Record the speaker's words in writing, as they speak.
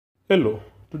Hello,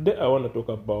 today I want to talk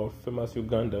about famous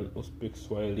Ugandan who speak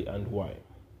Swahili and why.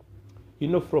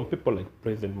 From people like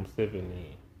President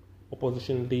Museveni,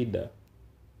 opposition leader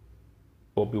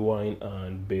Bobby Wine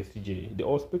and Besigye, they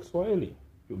all speak Swahili.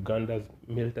 Uganda's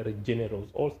military generals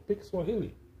all speak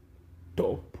Swahili.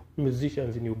 Top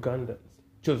musicians in Uganda,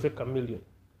 Jose Chameleon,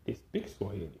 they speak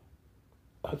Swahili.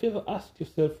 Have you ever asked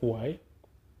yourself why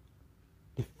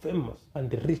the famous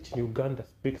and the rich in Uganda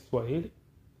speak Swahili?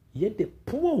 Yet the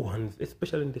poor ones,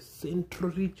 especially in the central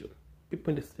region, people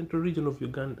in the central region of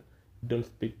Uganda, don't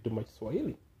speak too much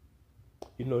Swahili.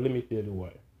 Let me tell you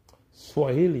why.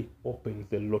 Swahili opens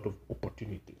a lot of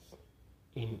opportunities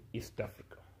in East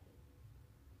Africa.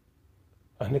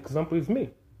 An example is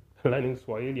me. Learning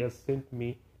Swahili has sent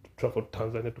me to travel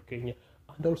Tanzania to Kenya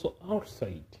and also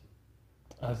outside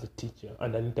as a teacher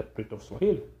and an interpreter of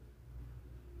Swahili.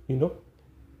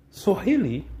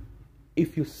 Swahili,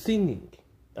 if you're singing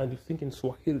and you sing in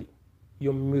Swahili,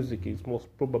 your music is most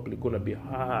probably going to be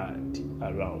heard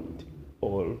around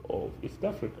all of East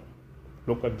Africa.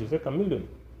 Look at Jose Chameleon,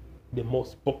 the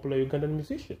most popular Ugandan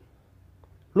musician.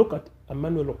 Look at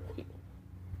Emmanuel Okwi,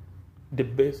 the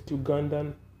best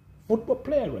Ugandan football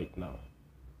player right now.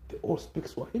 They all speak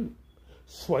Swahili.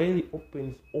 Swahili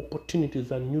opens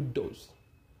opportunities and new doors.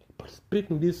 But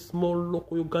speaking these small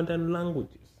local Ugandan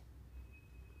languages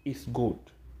is good,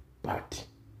 but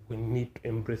we need to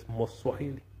embrace more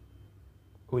Swahili.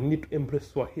 We need to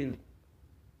embrace Swahili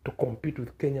to compete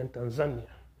with Kenya and Tanzania.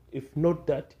 If not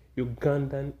that,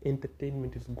 Ugandan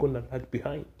entertainment is going to lag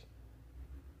behind.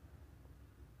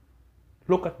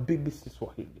 Look at BBC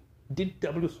Swahili,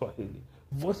 DW Swahili,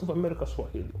 Voice of America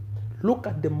Swahili. Look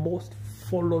at the most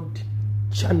followed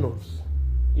channels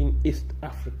in East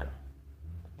Africa.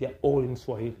 They are all in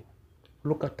Swahili.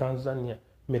 Look at Tanzania,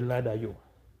 Melada Yo.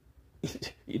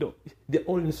 They're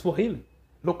all in Swahili.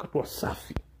 Look at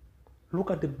Wasafi.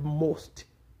 Look at the most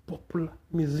popular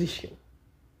musicians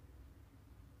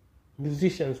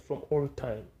from all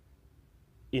time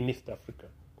in East Africa.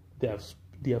 They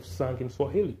have sung in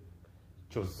Swahili.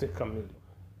 Jose Chameleon,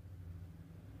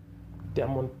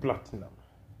 Diamond Platinum,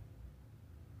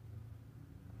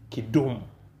 Kidum.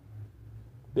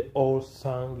 They all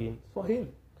sang in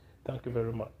Swahili. Thank you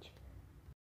very much.